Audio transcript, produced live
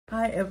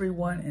Hi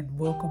everyone, and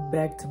welcome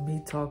back to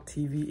Me Talk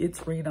TV.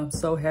 It's Rena. I'm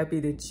so happy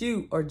that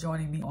you are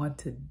joining me on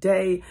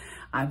today.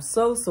 I'm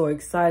so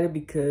excited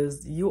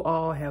because you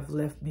all have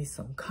left me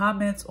some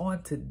comments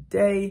on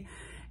today,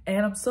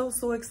 and I'm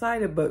so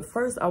excited. But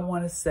first I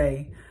want to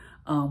say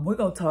we're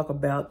going to talk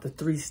about the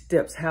 3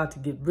 steps how to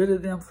get rid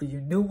of them for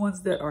you new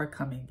ones that are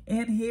coming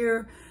in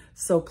here.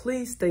 So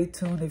please stay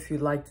tuned if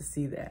you'd like to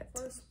see that.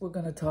 First, we're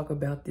going to talk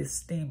about this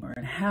steamer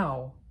and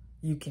how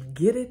you can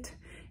get it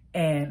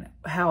and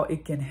how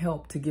it can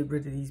help to get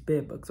rid of these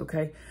bed bugs,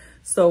 okay?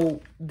 So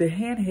the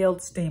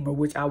handheld steamer,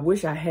 which I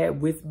wish I had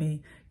with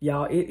me,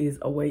 y'all, it is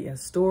away in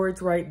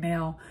storage right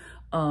now,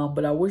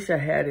 but I wish I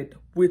had it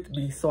with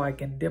me so I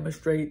can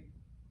demonstrate,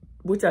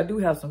 which I do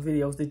have some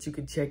videos that you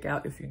can check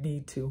out if you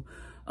need to.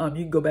 You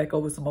can go back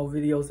over some more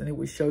videos and it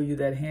will show you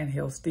that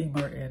handheld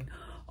steamer and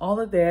all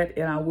of that,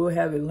 and I will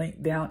have it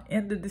linked down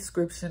in the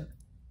description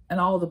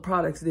and all the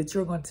products that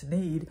you're going to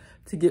need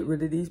to get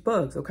rid of these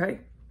bugs,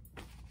 okay?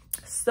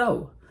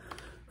 So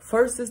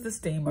first is the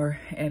steamer,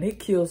 and it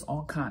kills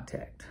on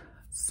contact.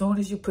 As soon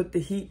as you put the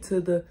heat to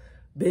the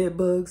bed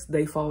bugs,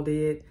 they fall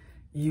dead.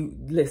 You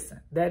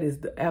listen, that is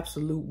the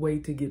absolute way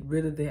to get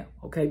rid of them,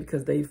 okay?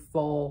 Because they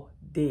fall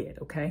dead,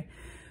 okay?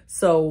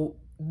 So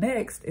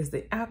next is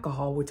the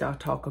alcohol, which I'll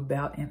talk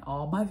about in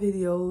all my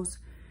videos.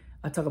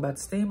 I talk about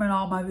the steamer in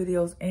all my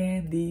videos,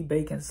 and the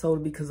baking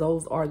soda, because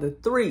those are the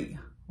 3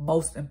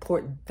 most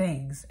important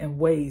things and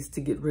ways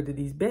to get rid of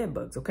these bed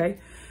bugs, okay?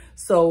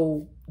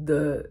 So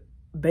the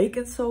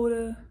baking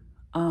soda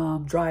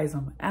dries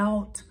them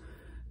out,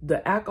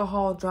 the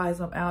alcohol dries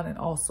them out, and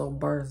also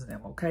burns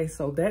them, okay?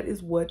 So that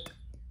is what,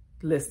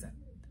 listen,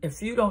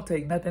 if you don't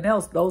take nothing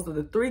else, those are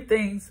the 3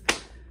 things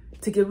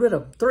to get rid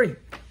of them, 3.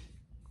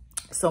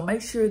 So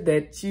make sure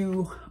that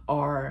you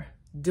are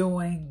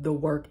doing the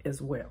work as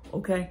well,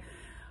 okay?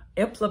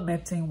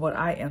 Implementing what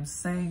I am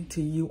saying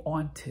to you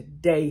on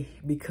today,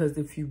 because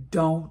if you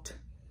don't,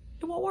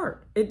 it won't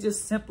work. It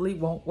just simply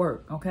won't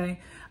work, okay?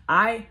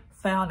 I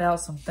found out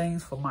some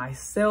things for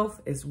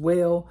myself as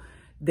well,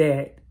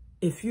 that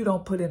if you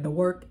don't put in the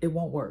work, it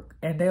won't work.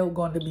 And they're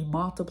going to be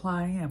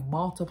multiplying and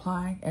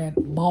multiplying and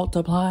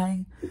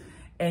multiplying,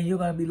 and you're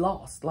going to be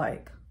lost.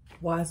 Like,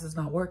 why is this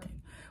not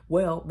working?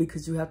 Well,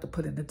 because you have to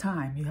put in the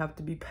time. You have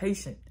to be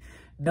patient.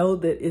 Know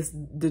that it's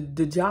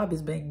the job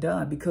is being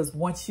done, because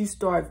once you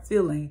start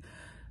feeling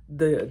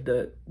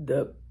the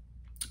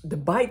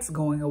bites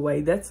going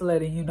away, that's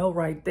letting you know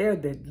right there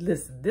that,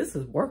 listen, this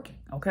is working,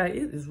 okay?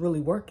 It is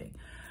really working.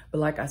 But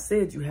like I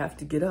said, you have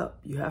to get up.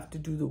 You have to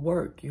do the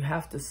work. You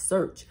have to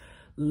search.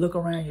 Look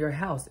around your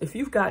house. If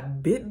you've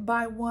gotten bitten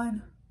by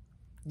one,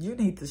 you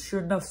need to sure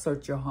enough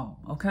search your home,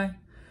 okay?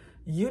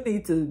 You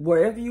need to,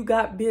 wherever you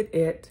got bit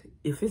at,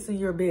 if it's in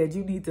your bed,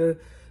 you need to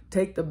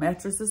take the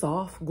mattresses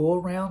off, go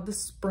around the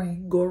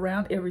spring, go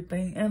around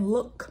everything, and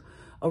look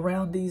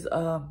around these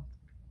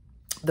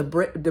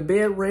the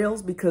bed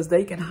rails, because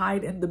they can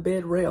hide in the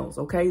bed rails,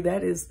 okay?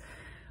 That is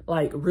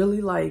like really,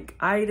 like,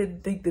 I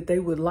didn't think that they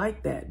would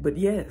like that, but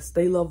yes,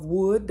 they love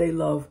wood, they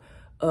love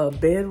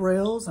bed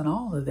rails and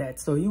all of that.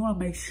 So you want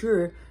to make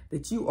sure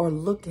that you are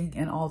looking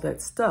and all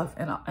that stuff.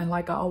 And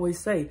like I always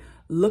say,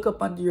 look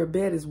up under your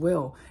bed as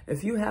well.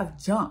 If you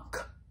have junk,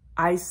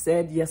 I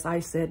said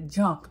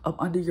junk up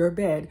under your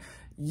bed,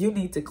 you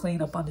need to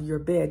clean up under your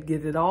bed,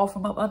 get it all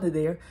from up under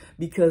there,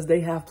 because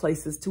they have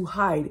places to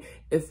hide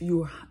if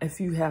you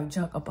have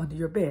junk up under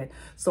your bed.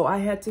 So I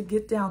had to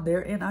get down there,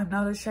 and I'm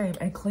not ashamed,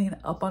 and clean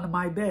up under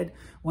my bed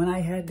when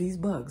I had these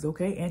bugs,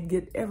 okay? And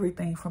get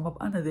everything from up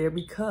under there,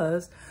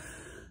 because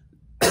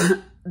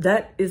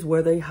that is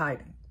where they're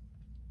hiding.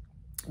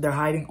 They're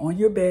hiding on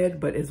your bed,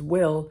 but as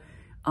well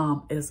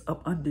as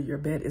up under your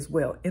bed as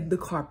well, in the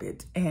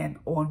carpet and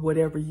on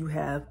whatever you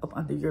have up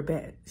under your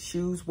bed,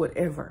 shoes,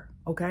 whatever,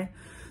 okay?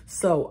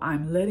 So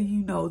I'm letting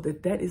you know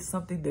that that is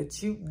something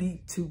that you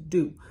need to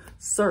do.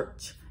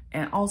 Search,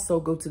 and also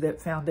go to that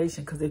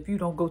foundation, because if you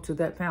don't go to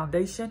that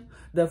foundation,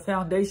 the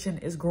foundation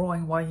is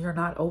growing while you're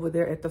not over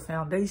there at the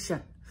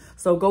foundation.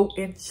 So go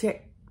and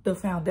check the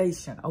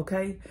foundation,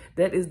 okay?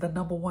 That is the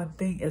 #1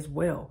 thing as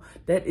well.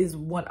 That is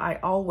what I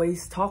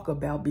always talk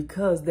about,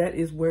 because that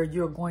is where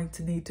you're going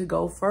to need to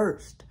go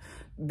first.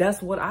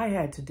 That's what I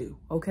had to do,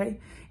 okay?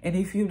 And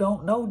if you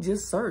don't know,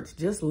 just search,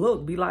 just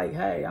look, be like,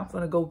 hey, I'm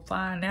gonna go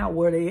find out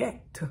where they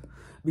at.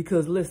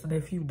 Because listen,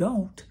 if you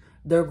don't,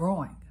 they're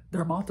growing,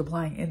 they're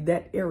multiplying in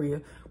that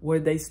area where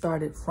they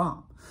started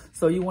from.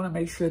 So you want to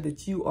make sure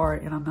that you are,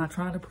 and I'm not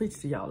trying to preach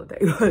to y'all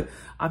today, but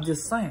I'm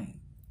just saying,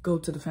 go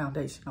to the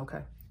foundation,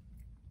 okay?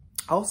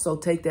 Also,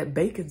 take that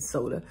baking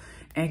soda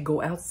and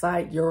go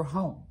outside your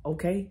home,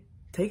 okay?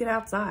 Take it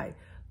outside.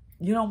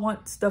 You don't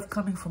want stuff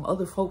coming from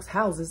other folks'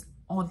 houses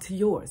onto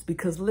yours,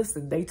 because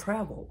listen, they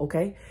travel,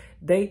 okay?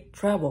 They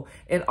travel.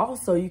 And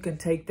also you can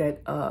take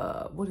that,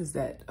 what is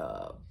that?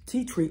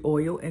 Tea tree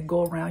oil, and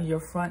go around your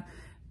front,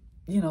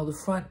 you know, the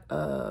front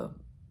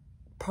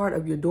part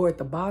of your door at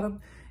the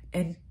bottom,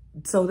 and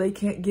so they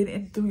can't get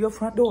in through your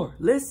front door.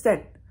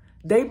 Listen,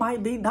 they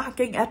might be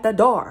knocking at the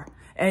door,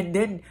 And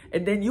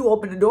then you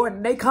open the door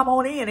and they come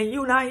on in and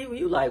you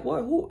like,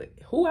 well,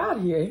 who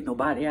out here? Ain't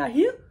nobody out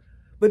here.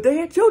 But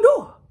they at your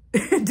door.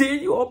 And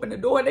then you open the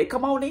door and they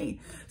come on in.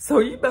 So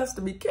you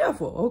best be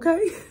careful, okay?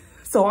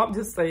 So I'm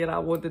just saying, I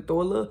want to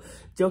throw a little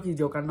jokey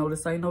joke. I know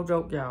this ain't no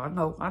joke,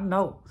 y'all. I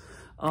know.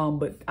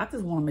 But I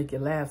just want to make you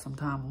laugh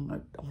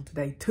sometime on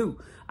today too.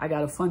 I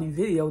got a funny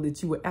video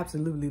that you would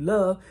absolutely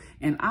love,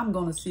 and I'm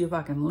going to see if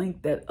I can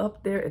link that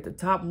up there at the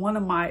top. One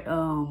of my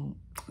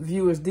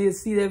viewers did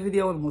see that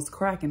video and was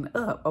cracking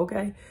up,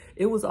 okay?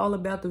 It was all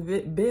about the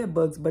bed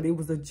bugs, but it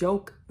was a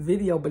joke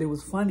video, but it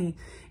was funny,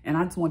 and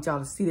I just want y'all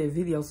to see that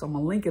video, so I'm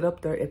going to link it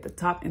up there at the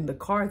top in the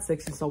card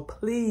section, so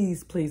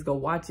please, please go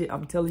watch it.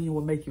 I'm telling you, it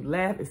will make you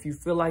laugh if you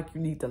feel like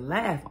you need to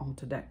laugh on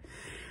today.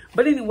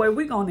 But anyway,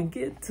 we're going to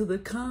get to the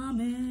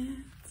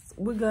comments.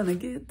 We're going to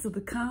get to the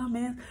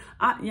comments.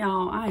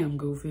 Y'all, I am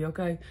goofy,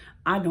 okay?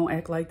 I don't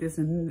act like this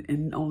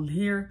on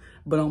here,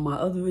 but on my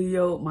other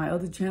video, my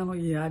other channel,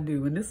 yeah, I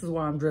do. And this is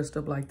why I'm dressed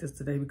up like this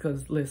today,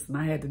 because listen,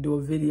 I had to do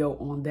a video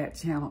on that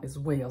channel as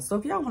well. So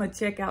if y'all want to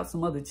check out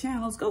some other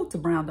channels, go to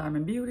Brown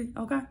Diamond Beauty,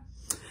 okay?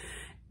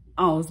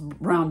 Oh, it's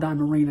Brown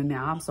Diamond Arena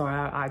now. I'm sorry,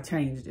 I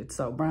changed it.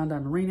 So Brown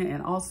Diamond Arena.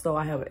 And also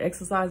I have an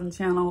exercising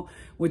channel,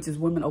 which is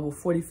Women Over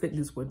 40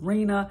 Fitness with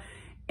Rena.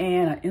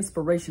 And an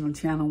inspirational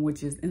channel,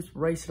 which is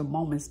Inspirational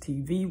Moments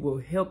TV, will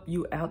help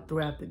you out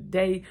throughout the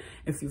day.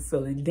 If you're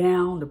feeling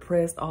down,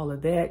 depressed, all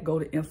of that, go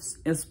to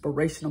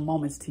Inspirational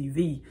Moments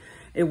TV.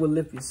 It will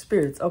lift your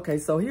spirits. Okay,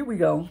 so here we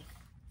go.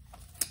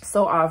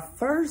 So our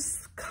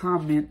first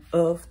comment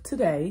of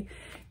today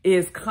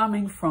is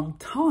coming from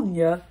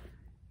Tonya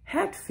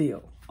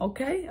Hatfield.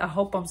 Okay, I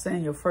hope I'm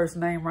saying your first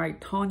name right,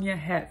 Tonya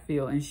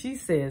Hatfield. And she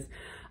says,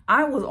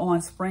 I was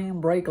on spring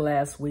break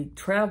last week,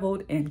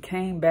 traveled and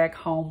came back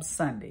home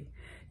Sunday.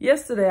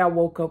 Yesterday, I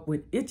woke up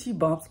with itchy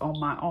bumps on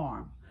my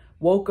arm.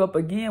 Woke up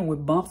again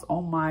with bumps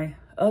on my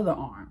other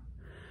arm.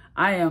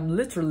 I am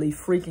literally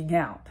freaking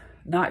out,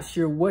 not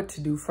sure what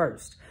to do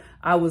first.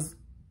 I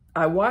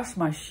washed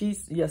my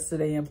sheets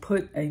yesterday and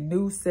put a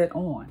new set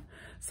on.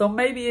 So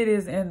maybe it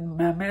is in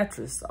my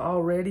mattress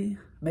already.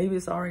 Maybe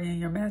it's already in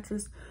your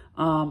mattress.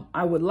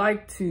 I would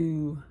like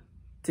to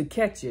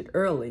catch it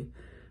early,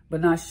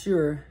 but not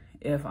sure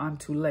if I'm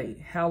too late.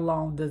 How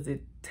long does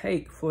it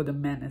take for the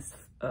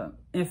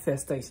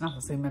infestation? I'm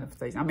gonna say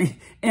manifestation. I mean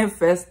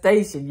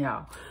infestation,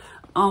 y'all.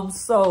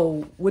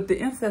 So with the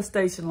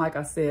infestation, like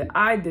I said,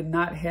 I did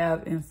not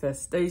have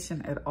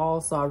infestation at all.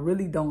 So I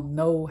really don't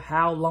know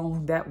how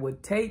long that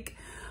would take.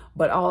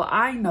 But all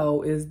I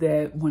know is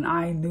that when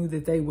I knew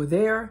that they were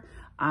there,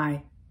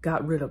 I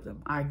got rid of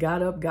them. I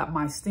got up, got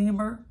my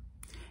steamer,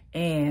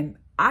 and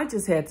I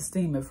just had to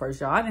steam it first,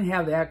 y'all. I didn't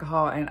have the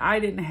alcohol and I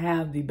didn't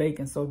have the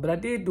baking soda, but I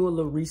did do a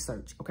little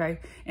research, okay?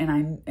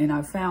 And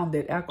I found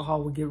that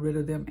alcohol would get rid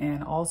of them,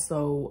 and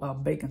also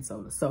baking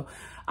soda. So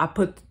I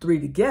put the three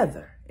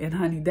together, and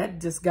honey, that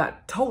just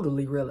got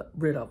totally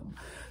rid of them.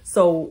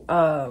 So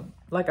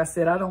like I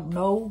said, I don't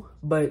know,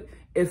 but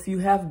if you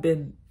have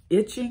been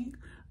itching,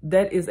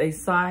 that is a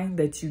sign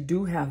that you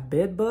do have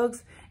bed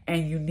bugs,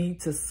 and you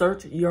need to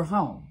search your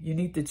home. You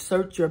need to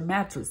search your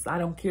mattress. I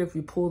don't care if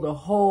you pull the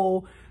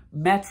whole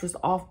mattress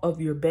off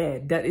of your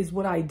bed. That is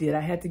what I did. I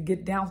had to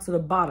get down to the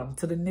bottom,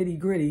 to the nitty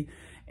gritty,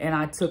 and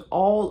I took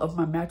all of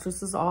my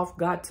mattresses off,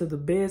 got to the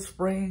bed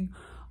spring,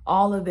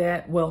 all of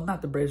that. Well,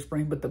 not the bed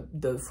spring, but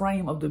the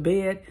frame of the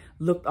bed,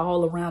 looked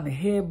all around the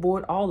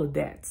headboard, all of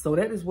that. So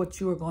that is what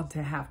you are going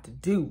to have to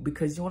do,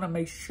 because you want to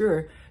make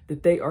sure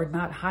that they are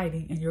not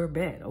hiding in your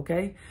bed,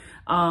 okay?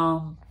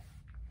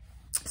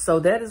 So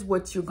that is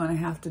what you're going to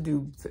have to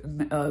do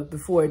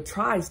before it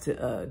tries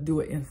to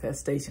do an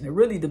infestation. It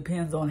really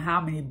depends on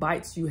how many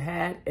bites you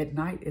had at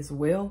night as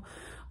well.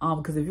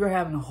 Because if you're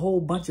having a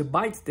whole bunch of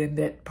bites, then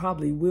that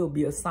probably will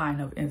be a sign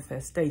of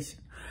infestation.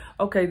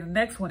 Okay, the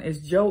next one is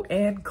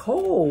Joanne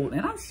Cole.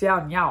 And I'm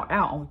shouting y'all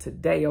out on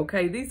today,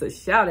 okay? These are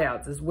shout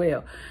outs as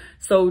well.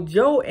 So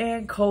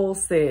Joanne Cole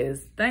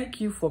says, thank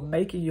you for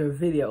making your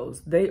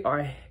videos.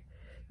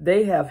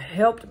 They have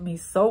helped me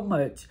so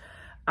much.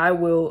 I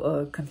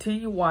will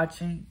continue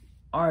watching.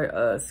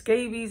 Are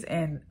scabies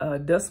and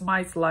dust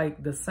mites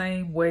like the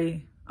same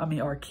way,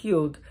 are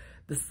killed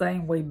the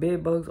same way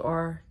bed bugs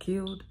are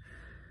killed?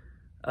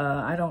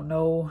 I don't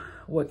know.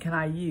 What can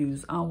I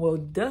use? Well,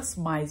 dust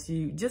mites,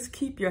 you just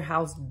keep your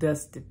house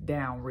dusted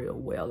down real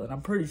well. And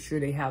I'm pretty sure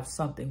they have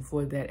something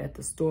for that at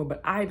the store.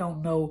 But I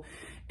don't know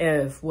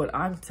if what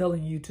I'm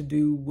telling you to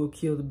do will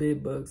kill the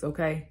bed bugs,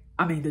 okay?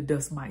 The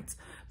dust mites.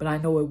 But I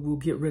know it will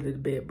get rid of the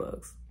bed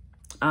bugs.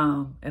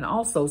 And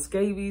also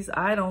scabies,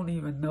 I don't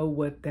even know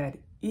what that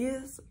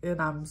is.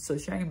 And I'm so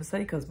ashamed to say,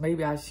 because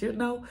maybe I should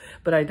know,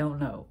 but I don't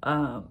know.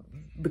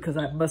 Because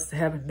I must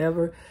have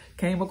never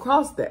came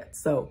across that.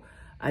 So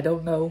I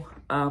don't know.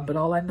 But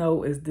all I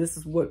know is this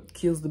is what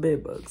kills the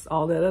bed bugs.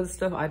 All that other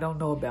stuff I don't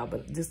know about,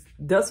 but just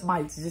dust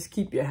mites, just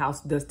keep your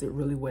house dusted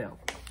really well.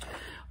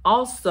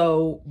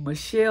 Also,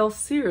 Michelle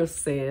Sears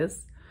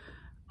says,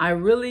 I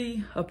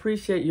really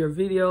appreciate your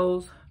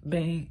videos.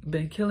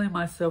 been killing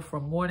myself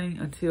from morning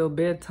until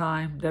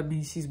bedtime. That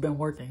means she's been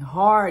working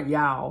hard,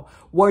 y'all.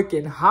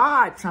 Working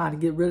hard trying to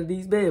get rid of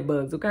these bed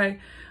bugs, okay?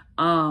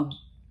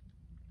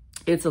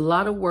 It's a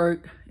lot of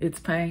work. It's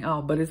paying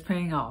off, but it's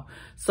paying off.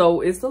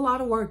 So it's a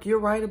lot of work. You're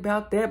right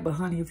about that. But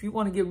honey, if you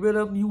want to get rid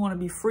of them, you want to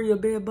be free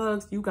of bed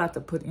bugs, you got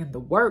to put in the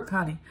work,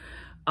 honey.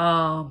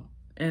 And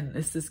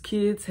it's just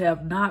kids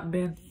have not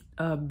been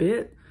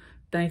bit.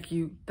 Thank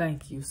you.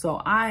 Thank you.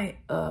 So I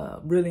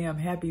really am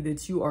happy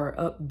that you are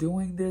up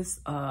doing this,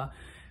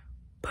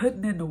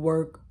 putting in the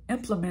work,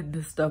 implementing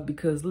this stuff,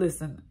 because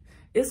listen,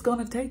 it's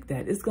going to take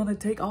that. It's going to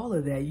take all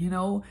of that, you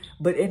know,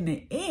 but in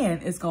the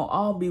end, it's going to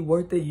all be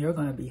worth it. And you're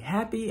going to be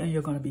happy and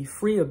you're going to be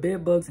free of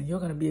bed bugs, and you're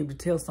going to be able to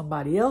tell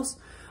somebody else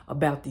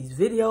about these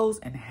videos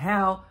and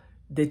how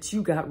that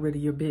you got rid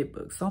of your bed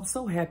bugs. So I'm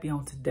so happy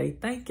on today.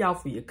 Thank y'all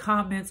for your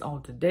comments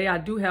on today. I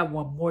do have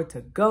one more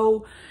to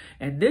go.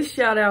 And this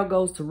shout out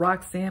goes to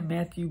Roxanne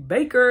Matthew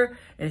Baker.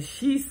 And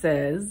she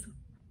says,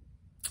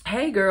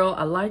 hey girl,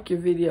 I like your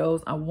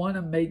videos. I want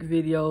to make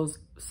videos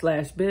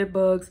 / bed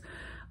bugs.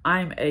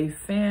 I'm a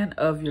fan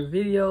of your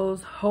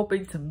videos.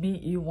 Hoping to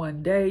meet you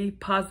one day.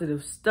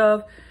 Positive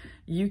stuff.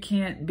 You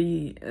can't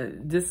be,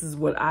 this is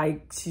what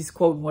she's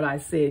quoting what I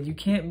said. You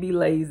can't be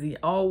lazy,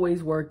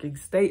 always working.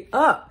 Stay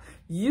up.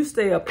 You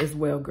stay up as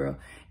well, girl.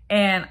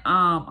 And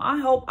I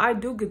hope I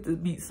do get to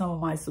meet some of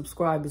my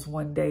subscribers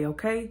one day,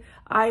 okay?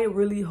 I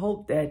really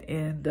hope that.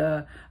 And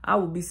I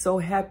will be so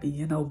happy,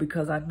 you know,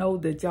 because I know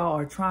that y'all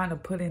are trying to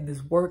put in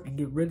this work and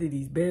get rid of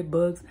these bed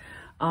bugs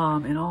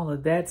and all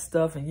of that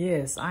stuff. And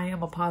yes, I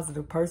am a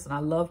positive person. I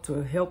love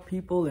to help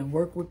people and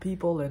work with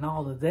people and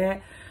all of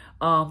that.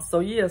 So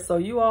yeah, so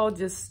you all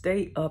just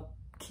stay up,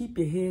 keep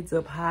your heads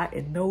up high,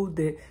 and know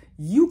that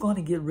you're going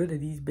to get rid of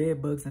these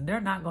bed bugs and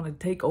they're not going to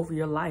take over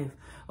your life.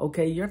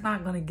 Okay. You're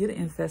not going to get an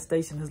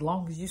infestation as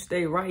long as you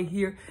stay right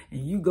here and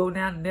you go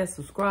down in that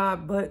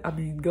subscribe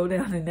button. Go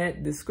down in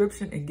that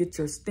description and get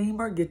your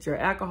steamer, get your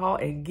alcohol,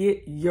 and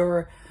get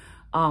your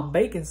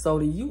baking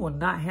soda. You will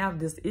not have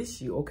this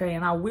issue. Okay.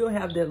 And I will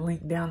have that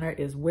link down there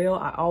as well.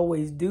 I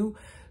always do.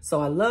 So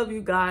I love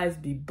you guys.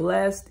 Be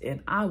blessed,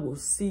 and I will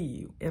see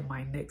you in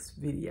my next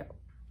video.